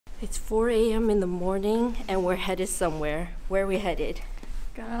It's 4 a.m. in the morning and we're headed somewhere. Where are we headed?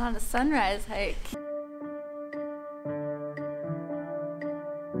 Going on a sunrise hike.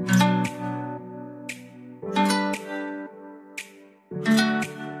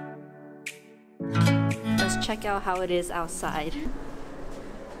 Let's check out how it is outside.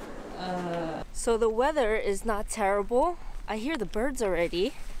 So the weather is not terrible. I hear the birds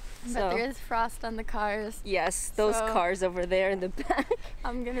already. But there is frost on the cars. Yes, those cars over there in the back.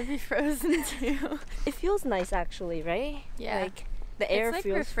 I'm gonna be frozen too. It feels nice actually, right? Yeah. Like the air like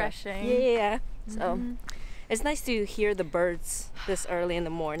feels refreshing. Yeah. So it's nice to hear the birds this early in the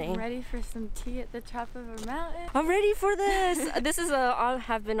morning. I'm ready for some tea at the top of a mountain. I'm ready for this. This is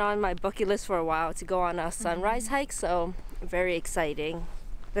have been on my bucket list for a while to go on a sunrise hike, so very exciting.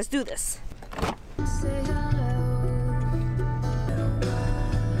 Let's do this.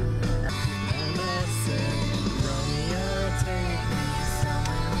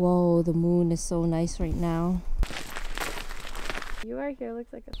 Whoa, the moon is so nice right now. You are here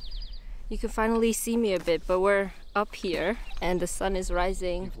looks like a... You can finally see me a bit, but we're up here and the sun is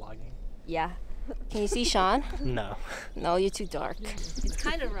rising. You vlogging? Yeah. Can you see Shaun? No. No, you're too dark. It's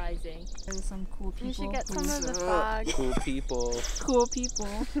kind of rising. There's some cool people. You should get some of the fog. Cool people. Cool people.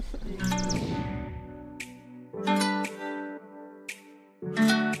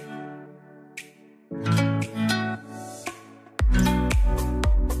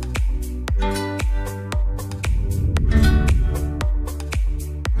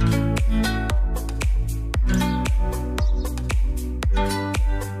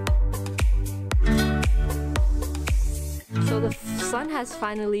 Sun has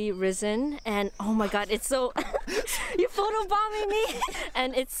finally risen and oh my god, it's so you're photobombing me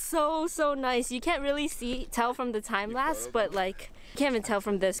and it's so nice. You can't really tell from the time lapse, but like you can't even tell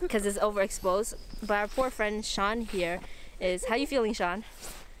from this because it's overexposed. But our poor friend Shaun here is, how you feeling, Shaun?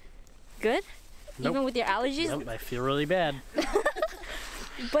 Good? Nope. Even with your allergies? Nope, I feel really bad.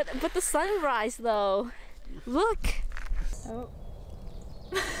 but the sunrise though, look. Oh.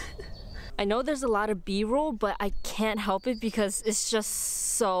 I know there's a lot of B-roll, but I can't help it because it's just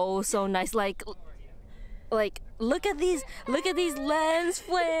so nice. Like look at these lens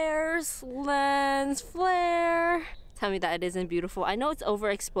flares. Tell me that it isn't beautiful. I know it's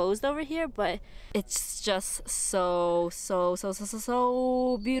overexposed over here, but it's just so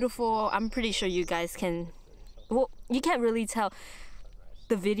beautiful. I'm pretty sure you guys can, well, you can't really tell.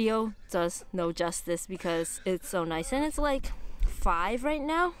 The video does no justice because it's so nice, and it's like 5 right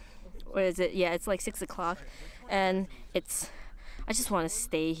now. Or is it? Yeah, it's like 6 o'clock, and I just want to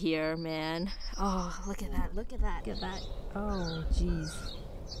stay here, man. Oh, look at that! Look at that! Look at that! Oh, jeez.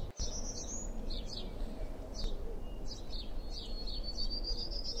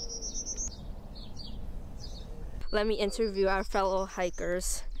 Let me interview our fellow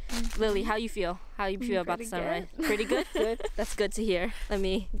hikers. Lily, how you feel? How you feel about the sunrise? Pretty good. Good. That's good to hear. Let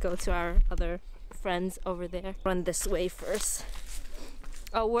me go to our other friends over there. Run this way first.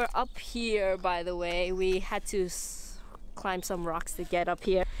 Oh, we're up here, by the way. We had to climb some rocks to get up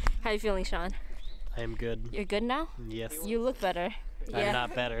here. How you feeling, Shaun? I am good. You're good now? Yes. You look better. I'm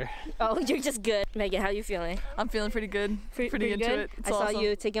not better. Oh, you're just good. Meghan, how you feeling? I'm feeling pretty good. Pretty into good? it. It's I awesome. saw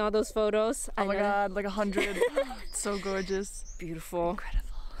you taking all those photos. Oh my god, like 100. It's so gorgeous. Beautiful. Incredible.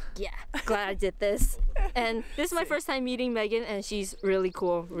 Yeah, glad I did this. And this is my first time meeting Meghan, and she's really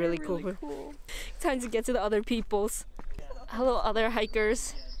cool. Really cool. Time to get to the other peoples. Hello, other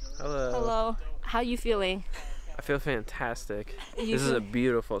hikers. Hello. Hello. How you feeling? I feel fantastic. This is a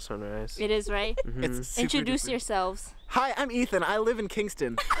beautiful sunrise. It is, right? It's super Introduce duper. yourselves. Hi, I'm Ethan. I live in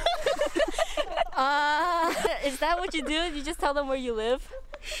Kingston. Is that what you do? You just tell them where you live?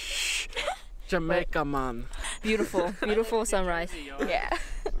 Jamaica, man. Beautiful, beautiful sunrise. Yeah.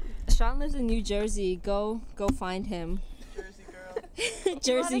 Shaun lives in New Jersey. Go find him.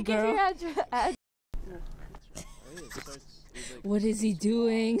 Jersey girl. What is he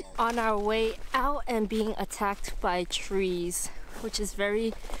doing? On our way out and being attacked by trees, which is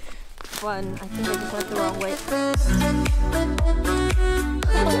very fun. I think I just went the wrong way.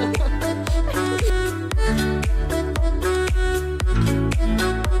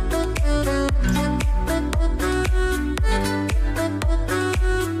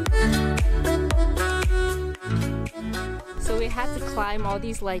 So we had to climb all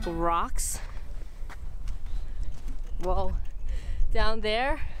these like rocks. Whoa. Down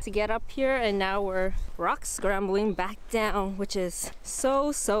there to get up here, and now we're rock scrambling back down, which is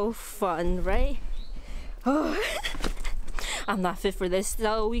so fun, right? Oh, I'm not fit for this.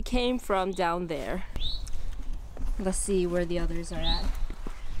 So we came from down there. Let's see where the others are at.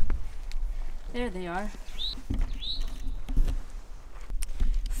 There they are.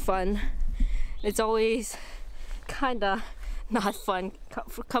 fun. It's always kinda not fun.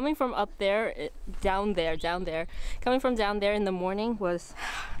 Coming from up there, down there. Coming from down there in the morning was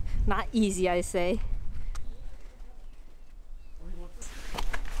not easy, I say.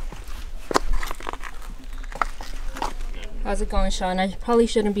 How's it going, Shaun? I probably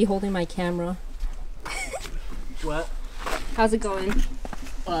shouldn't be holding my camera. What? How's it going?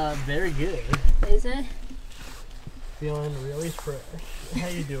 Very good. Is it? Feeling really fresh. How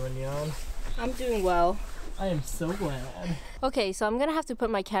you doing, Yuan? I'm doing well. I am so glad. Okay, so I'm gonna have to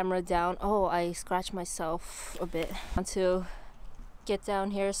put my camera down. Oh, I scratched myself a bit. I want to get down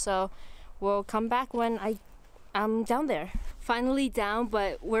here, so we'll come back when I'm down there. Finally down,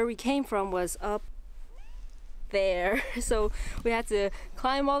 but where we came from was up there. So we had to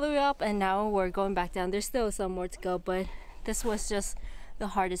climb all the way up, and now we're going back down. There's still some more to go, but this was just the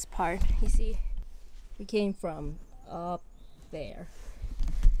hardest part. You see, we came from up there.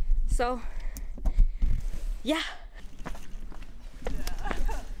 So yeah.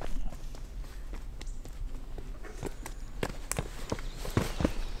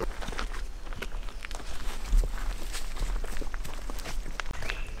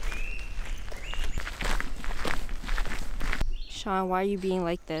 Shaun, why are you being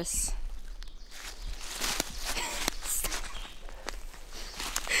like this?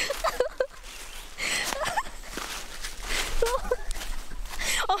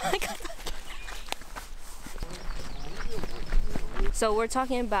 Oh my god. So we're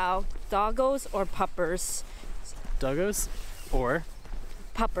talking about Doggos or Puppers. Doggos or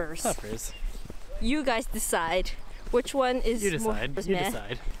Puppers. Puppers? You guys decide. Which one is You decide. more? You Man.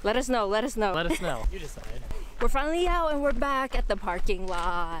 decide. Let us know. Let us know. Let us know. You decide. We're finally out and we're back at the parking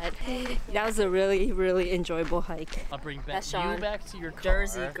lot. That was a really, really enjoyable hike. I'll bring back That's Shaun. you back to your car.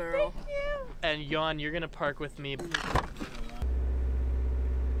 Jersey girl. And Yuan, you're gonna park with me.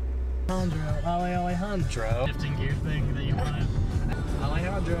 Alejandro. Shifting gear thing that you wanted.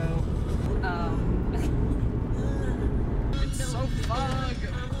 Alejandro. It's so fog.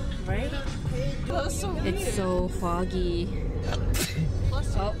 Right? It's so foggy.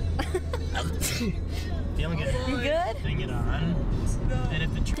 Oh. Feeling good? You good? Putting it on. And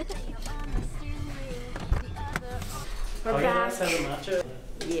if the We're back. have a matcha?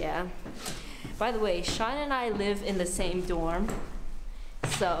 Yeah. By the way, Shaun and I live in the same dorm.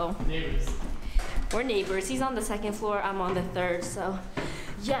 So Neighbors. we're neighbors. He's on the second floor, I'm on the third. So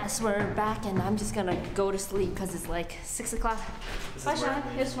yes, we're back and I'm just gonna go to sleep because it's like 6 o'clock. Bye, Shaun.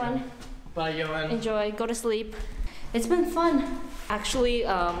 It was fun. Bye, Yuan. Enjoy. Go to sleep. It's been fun. Actually,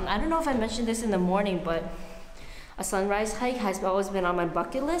 I don't know if I mentioned this in the morning, but a sunrise hike has always been on my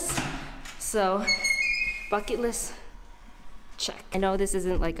bucket list. So, bucket list, check. I know this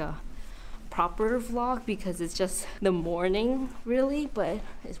isn't like a proper vlog because it's just the morning, really, but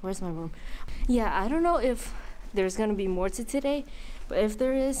where's my room? Yeah, I don't know if there's gonna be more to today, but if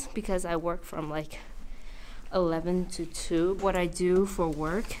there is, because I work from like 11 to 2. What I do for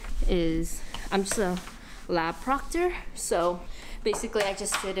work is I'm just a lab proctor, so basically I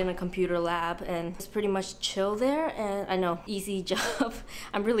just sit in a computer lab and it's pretty much chill there. And I know, easy job.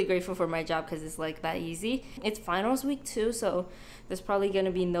 I'm really grateful for my job because it's like that easy. It's finals week too, so there's probably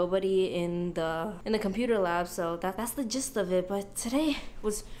gonna be nobody in the computer lab, so that's the gist of it. But today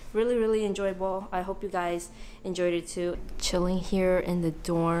was really, really enjoyable. I hope you guys enjoyed it too. Chilling here in the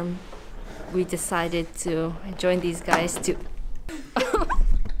dorm, we decided to join these guys to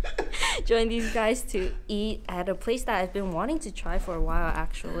eat at a place that I've been wanting to try for a while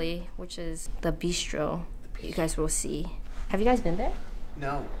actually, which is the bistro. You guys will see. Have you guys been there?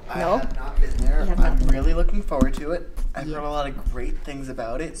 No, I No? have not been there. You have not I'm been really looking forward to it. I've Yeah. heard a lot of great things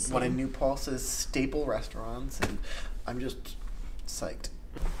about it. One of Same. New Pulse's staple restaurants, and I'm just psyched.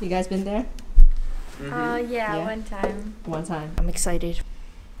 You guys been there? Yeah, Yeah. one time. One time. I'm excited.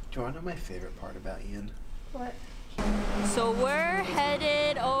 Do you want to know my favorite part about Ian? What? So we're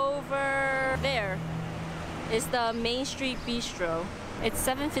headed over there. It's the Main Street Bistro. It's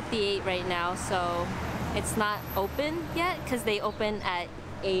 7:58 right now, so it's not open yet because they open at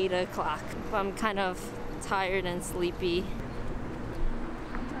 8 o'clock. I'm kind of tired and sleepy.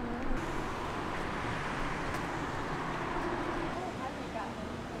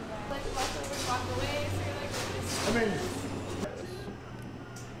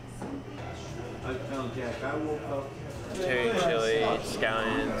 Cherry chili,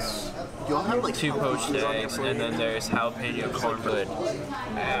 scallions, You'll have like 2 poached eggs, and then there's jalapeno cornbread.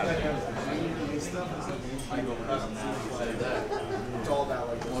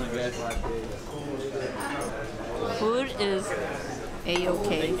 Food is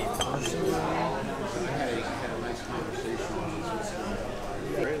a-okay.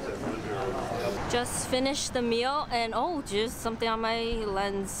 Just finished the meal and oh, just something on my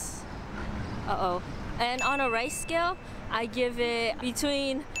lens. Uh-oh. And on a rice scale, I give it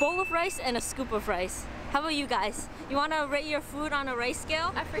between bowl of rice and a scoop of rice. How about you guys? You want to rate your food on a rice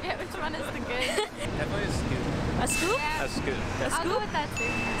scale? I forget which one is the good. Definitely a scoop. A scoop? Yeah. A scoop. A I'll scoop? go with that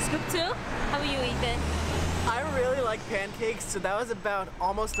too. Scoop too? How about you, Ethan? I really like pancakes, so that was about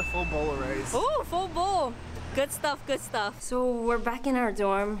almost a full bowl of rice. Oh, full bowl. Good stuff, good stuff. So we're back in our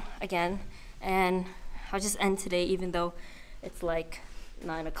dorm again, and I'll just end today even though it's like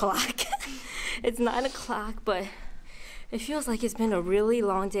 9 o'clock. It's 9 o'clock, but it feels like it's been a really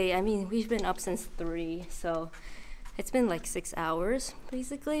long day. I mean, we've been up since 3, so it's been like 6 hours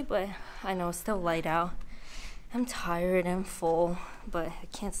basically, but I know it's still light out. I'm tired and full, but I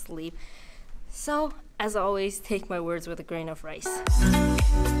can't sleep. So, as always, take my words with a grain of rice.